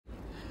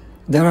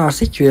There are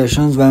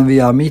situations when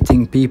we are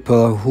meeting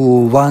people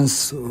who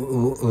once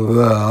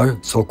were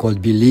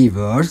so-called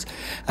believers,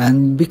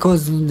 and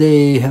because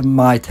they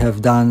might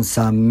have done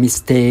some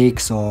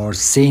mistakes or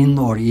sin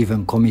or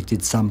even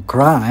committed some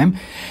crime,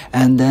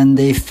 and then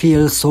they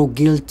feel so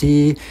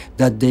guilty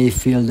that they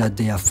feel that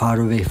they are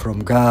far away from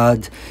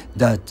God,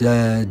 that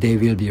they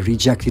will be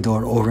rejected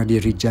or already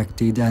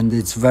rejected, and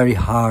it's very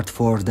hard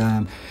for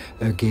them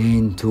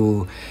again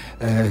to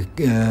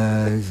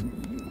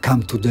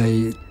come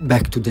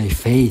back to their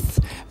faith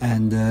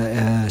and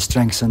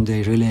strengthen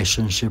their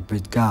relationship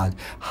with God.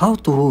 How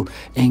to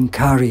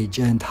encourage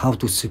and how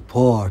to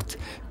support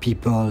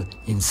people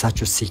in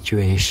such a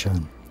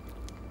situation?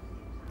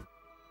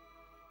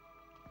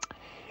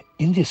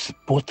 In this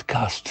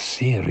podcast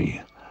series,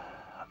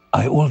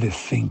 I always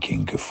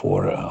thinking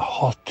for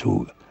how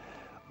to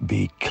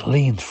be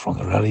cleaned from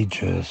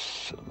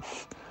religious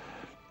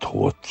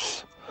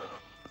thoughts,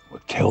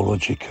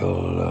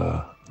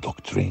 theological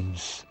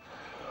doctrines,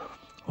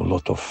 a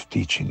lot of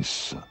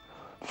teachings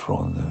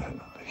from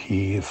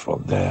here,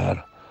 from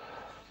there.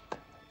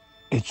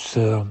 It's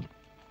in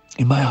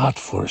my heart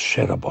for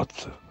share about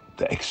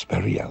the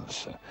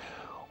experience,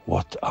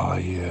 what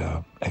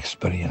I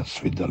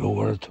experienced with the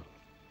Lord,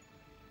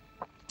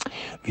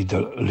 with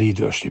the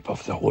leadership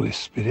of the Holy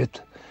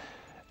Spirit,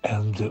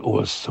 and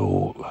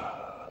also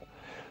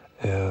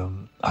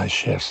I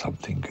share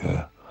something,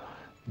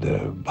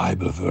 the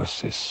Bible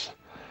verses,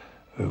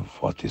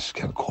 what is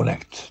can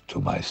connect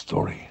to my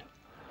story.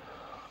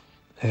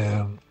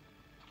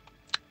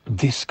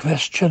 This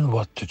question,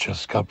 what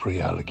just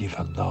Gabriel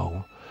given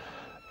now,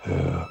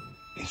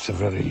 it's a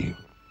very,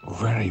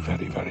 very,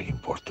 very, very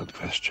important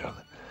question.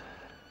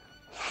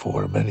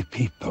 For many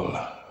people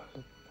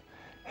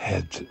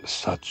had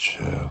such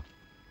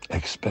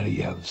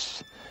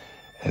experience,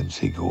 and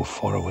they go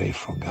far away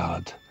from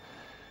God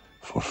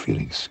for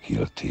feeling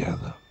guilty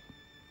and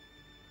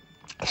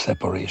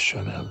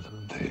separation,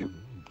 and they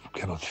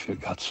cannot feel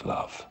God's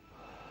love.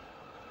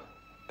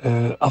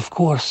 Of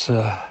course,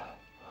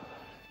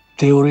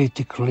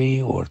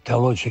 theoretically or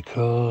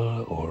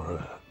theological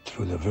or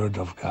through the Word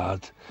of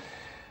God,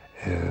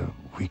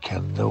 we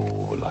can know,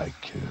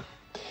 like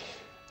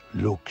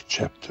Luke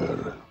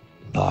chapter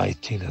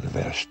 19 and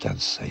verse 10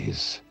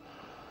 says,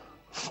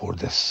 "For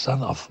the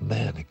Son of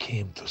Man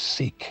came to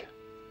seek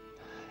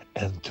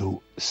and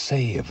to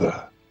save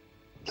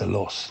the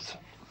lost."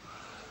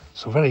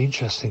 So very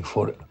interesting,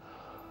 for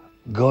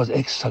God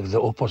exactly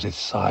the opposite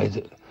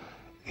side,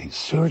 is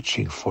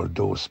searching for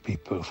those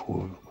people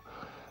who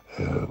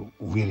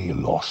really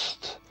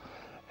lost,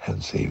 and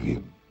they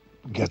will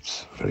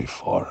get very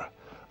far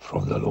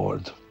from the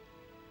Lord.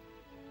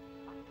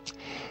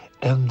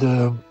 And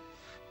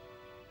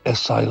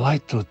as I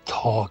like to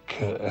talk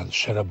and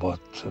share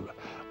about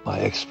my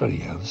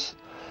experience,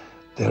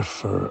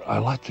 therefore I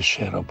like to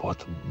share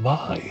about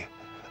my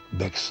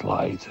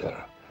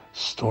backslider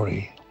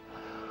story,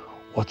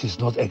 what is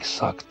not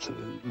exact,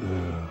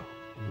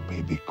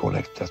 maybe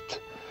connected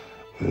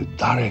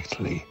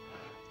directly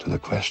to the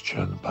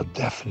question, but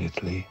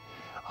definitely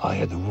I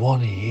had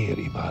 1 year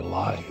in my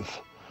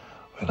life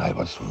when I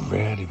was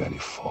very, very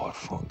far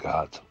from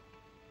God.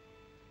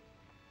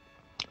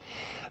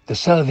 The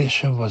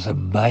salvation was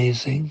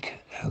amazing,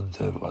 and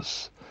I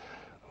was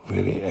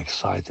very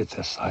excited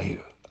as I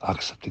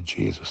accepted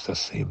Jesus the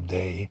same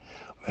day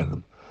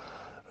when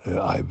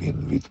I've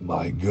been with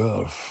my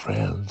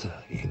girlfriend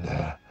in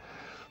a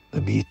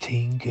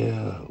meeting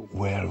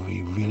where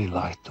we really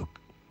like to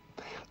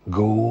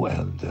go,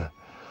 and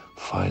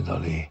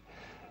finally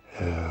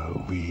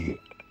we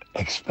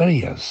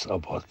experience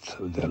about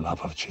the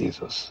love of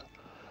Jesus.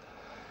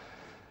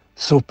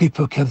 So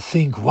people can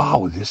think,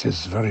 wow, this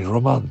is very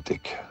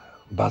romantic,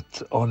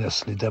 but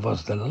honestly that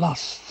was the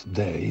last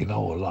day in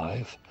our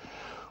life.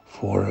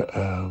 For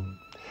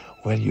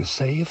when you're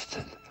saved,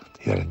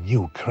 you're a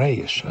new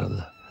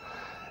creation,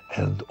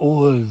 and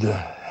old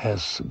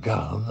has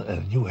gone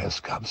and new has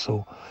come.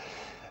 So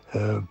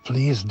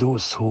please,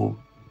 those who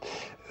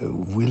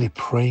really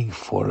praying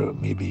for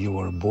maybe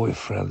your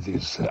boyfriend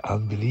is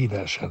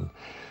unbelievers, and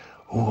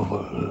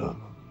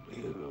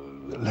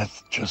let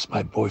just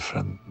my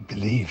boyfriend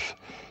believe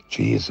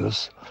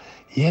Jesus.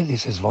 Yeah,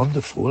 this is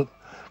wonderful,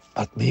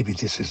 but maybe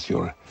this is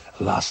your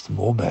last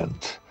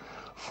moment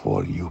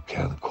for you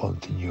can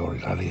continue your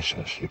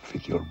relationship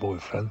with your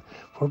boyfriend,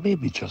 for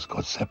maybe just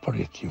God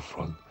separate you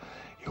from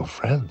your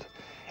friend.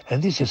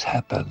 And this has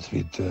happened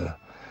with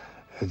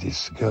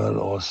this girl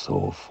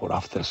also. For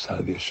after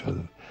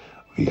salvation,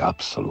 we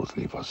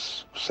absolutely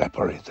was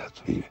separated.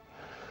 We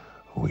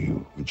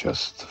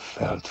just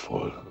felt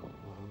for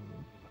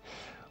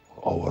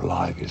our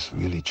life is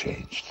really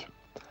changed.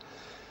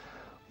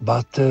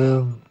 But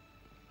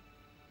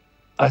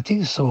I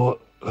think so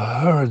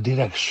her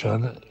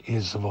direction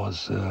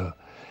was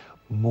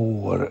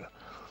more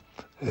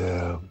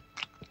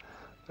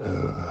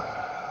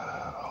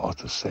how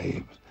to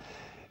say,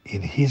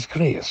 in His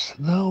grace.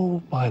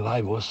 Now my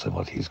life was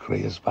about His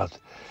grace, but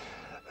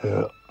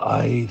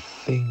I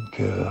think,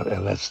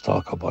 and let's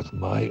talk about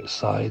my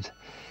side,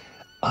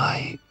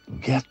 I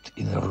get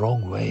in a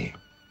wrong way.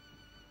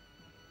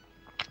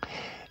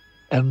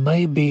 And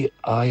maybe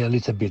I a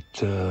little bit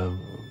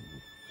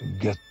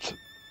get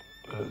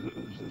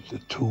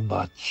too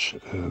much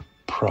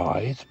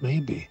pride,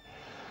 maybe.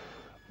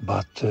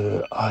 But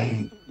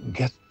I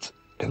get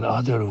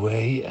another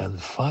way,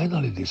 and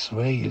finally this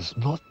way is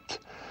not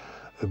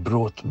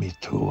brought me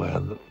to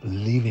a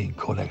living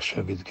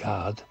connection with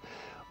God,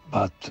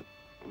 but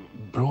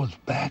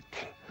brought back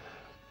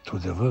to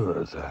the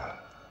world.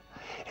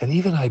 And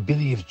even I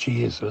believe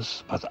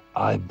Jesus, but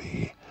I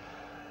be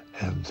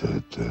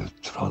and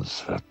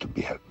transferred to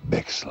be a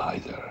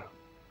backslider.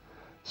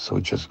 So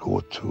just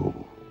go to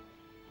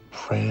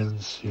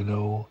friends, you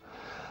know,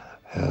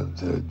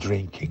 and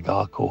drinking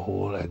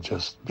alcohol, and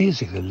just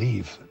basically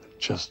live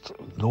just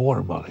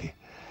normally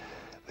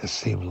the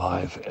same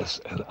life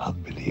as an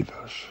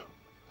unbeliever.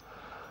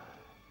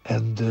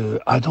 And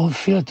I don't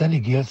feel any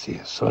guilty.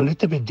 So a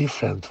little bit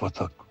different what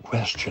a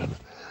question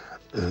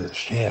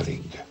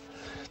sharing.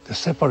 The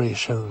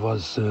separation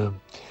was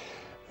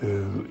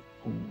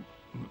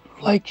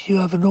like you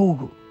have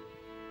no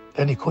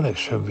any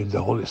connection with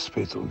the Holy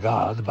Spirit of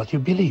God, but you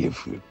believe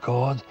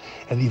God,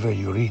 and even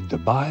you read the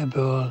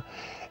Bible,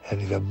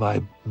 and even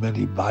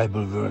many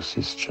Bible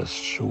verses just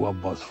show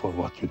about for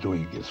what you're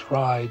doing is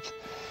right.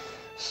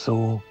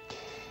 So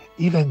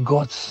even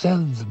God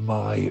sent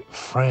my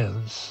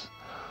friends,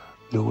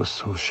 those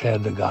who share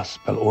the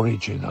gospel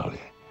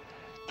originally,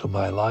 to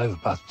my life,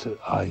 but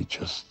I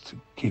just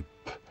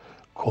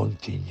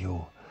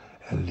continue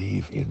and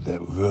live in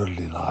the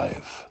worldly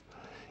life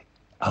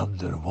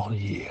under 1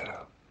 year.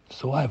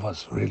 So I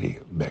was really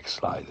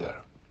backslider.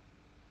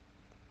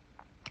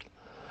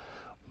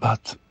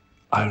 But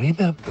I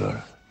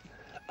remember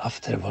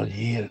after 1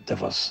 year there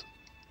was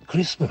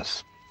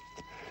Christmas.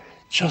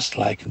 Just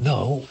like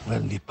now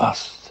when we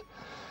passed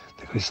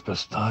the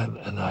Christmas time,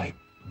 and I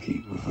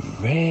be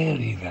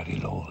very, very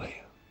lonely.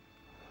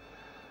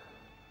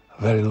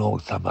 Very long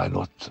time I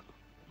not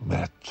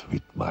met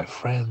with my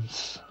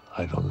friends.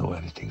 I don't know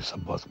anything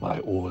about my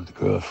old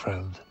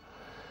girlfriend,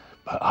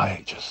 but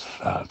I just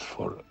felt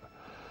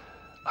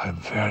I'm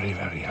very,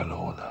 very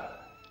alone.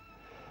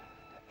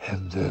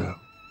 And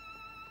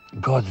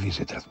God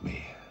visited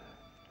me.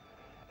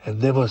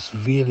 And that was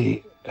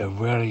really a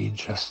very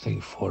interesting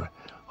for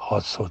how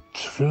it's so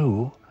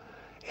true.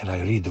 And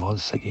I read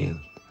once again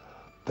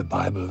the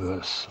Bible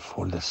verse,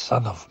 for the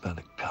Son of Man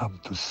come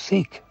to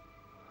seek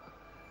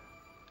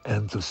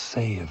and to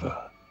save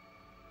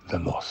the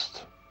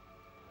lost.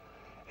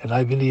 And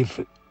I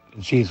believe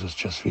Jesus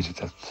just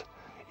visited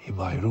in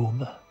my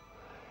room,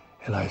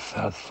 and I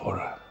felt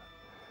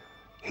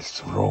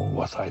it's wrong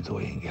what I'm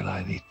doing, and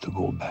I need to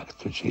go back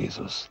to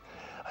Jesus.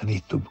 I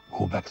need to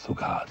go back to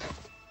God.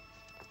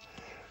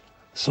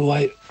 So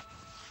I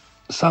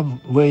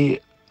some way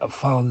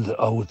found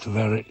out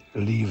where I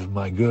leave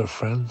my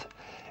girlfriend,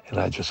 and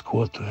I just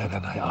called to her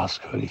and I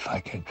asked her if I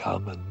can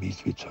come and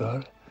meet with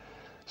her.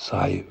 So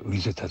I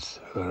visited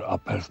her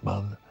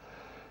apartment,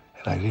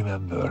 and I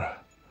remember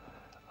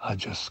I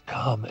just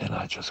come and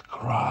I just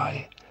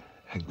cry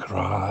and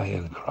cry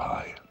and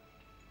cry.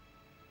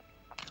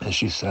 And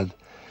she said,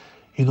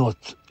 you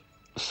not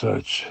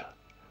search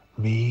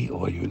me,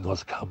 or you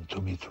not come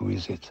to me to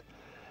visit.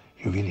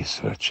 You're really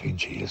searching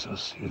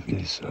Jesus, you're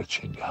really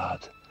searching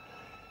God.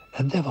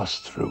 And that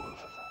was true.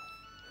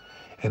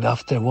 And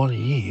after 1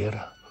 year,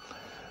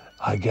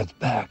 I get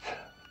back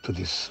to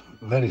this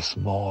very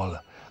small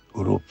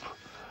group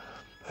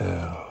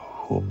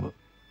whom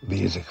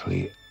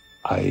basically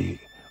I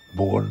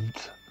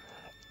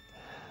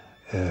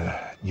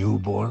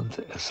newborn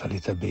as a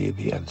little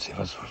baby, and she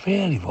was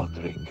really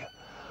wondering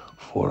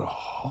for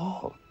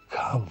how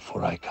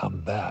I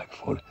come back,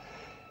 for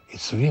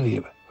it's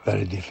really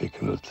very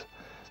difficult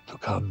to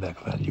come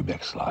back when you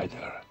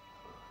backslider.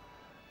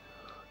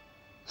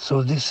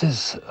 So this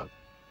is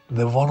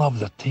the one of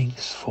the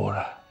things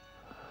for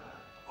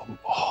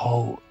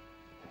how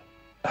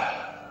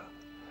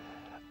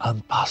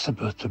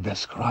impossible to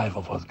describe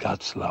about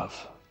God's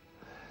love.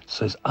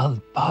 So it's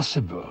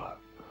impossible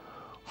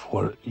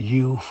for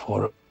you,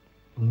 for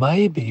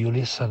maybe you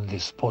listen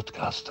this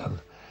podcast and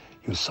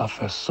you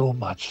suffer so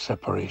much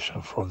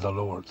separation from the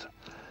Lord,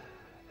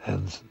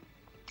 and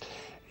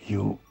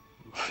you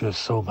feel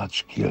so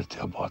much guilty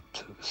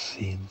about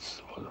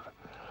sins or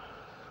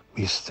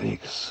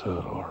mistakes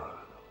or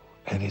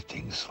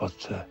anything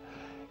what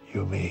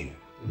you may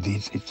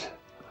did it.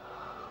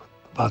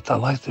 But I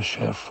like to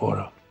share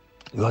for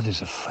God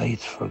is a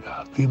faithful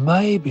God. We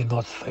may be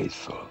not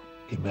faithful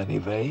in many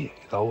ways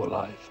in our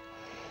life,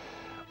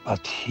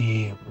 but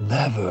He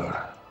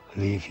never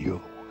leave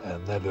you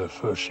and never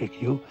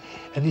forsake you.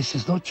 And this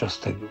is not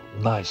just a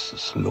nice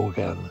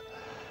slogan,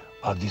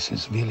 but this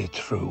is really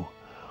true.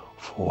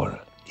 For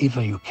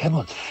even you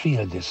cannot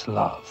feel this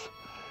love,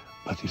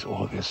 but it's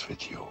always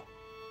with you.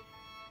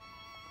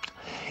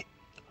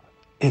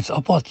 It's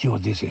about your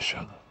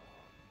decision.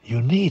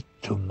 You need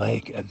to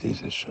make a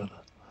decision.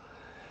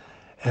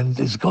 And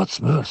it's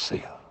God's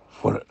mercy.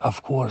 For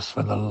of course,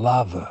 when the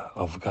love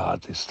of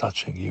God is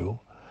touching you,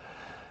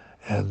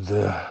 and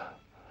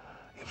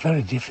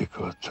very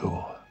difficult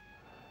to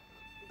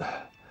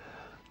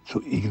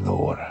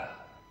ignore.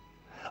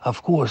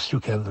 Of course, you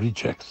can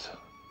reject.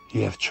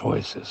 You have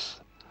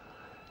choices.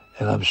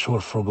 And I'm sure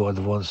for God,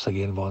 once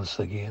again,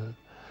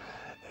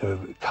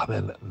 come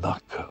and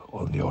knock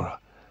on your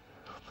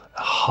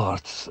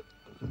heart's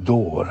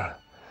door.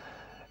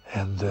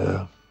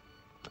 And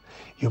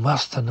you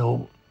must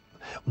know,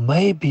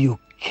 maybe you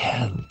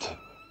can't.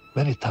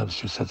 Many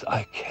times you said,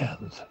 I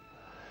can't.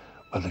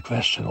 But the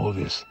question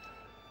always,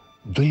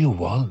 do you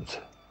want?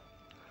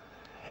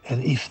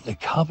 And if they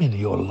come in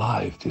your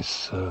life,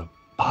 these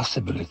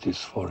possibilities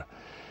for,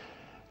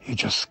 you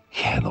just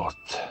cannot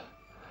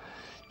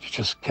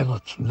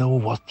know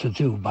what to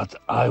do. But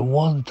I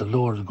want the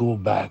Lord go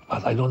back,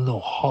 but I don't know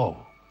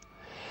how.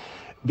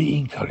 Be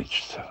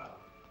encouraged,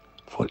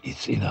 for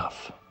it's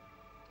enough.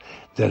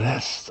 The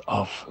rest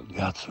of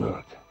God's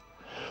work.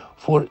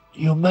 For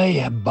you may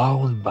have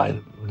bound by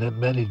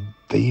many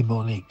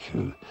demonic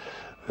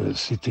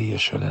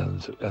situation,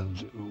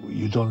 and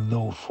you don't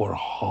know for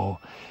how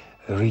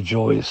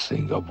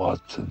rejoicing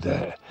about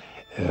the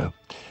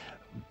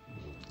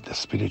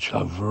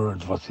spiritual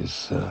world, what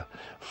is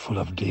full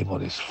of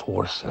demonic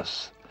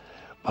forces.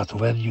 But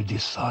when you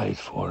decide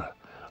for,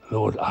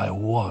 Lord,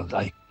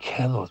 I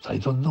cannot, I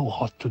don't know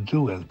what to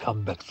do, and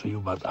come back to you,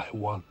 but I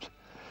want,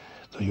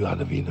 so you are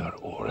the winner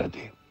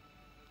already.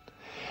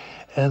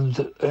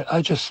 And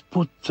I just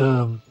put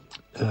the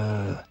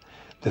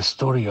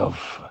story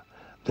of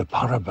the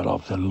parable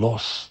of the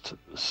lost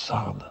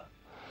son.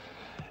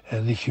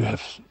 And if you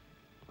have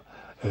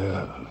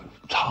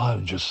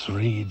time, just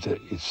read,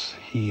 it's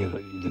here,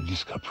 the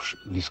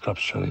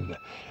description in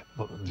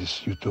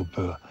this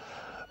YouTube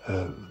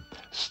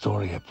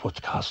story,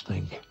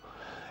 podcasting.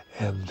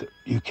 And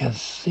you can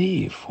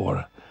see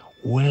for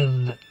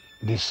when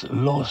this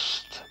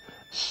lost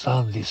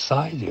son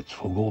decided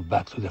to go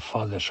back to the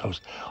father's house,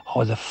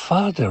 how the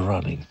father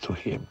running to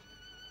him,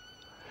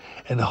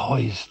 and how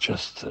he's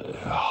just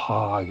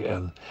hug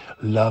and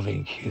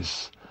loving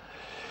his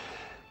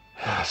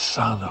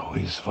son who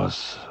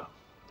was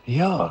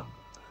young.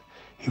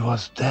 He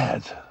was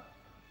dead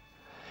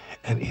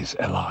and is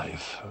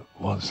alive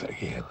once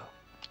again.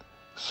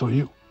 So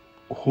you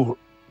who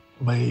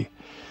may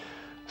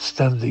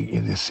standing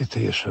in this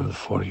situation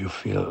for you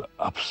feel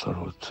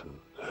absolute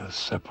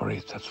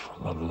separated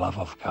from the love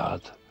of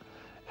God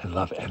and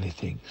love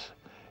anything,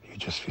 you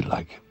just feel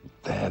like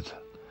dead.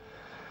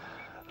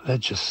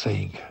 Let's just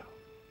sing,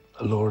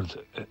 Lord,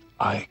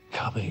 I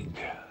coming,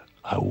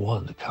 I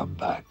want to come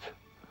back.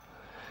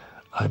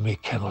 I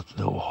cannot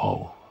know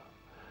how,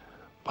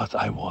 but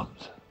I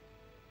want.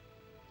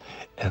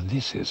 And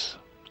this is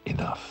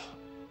enough.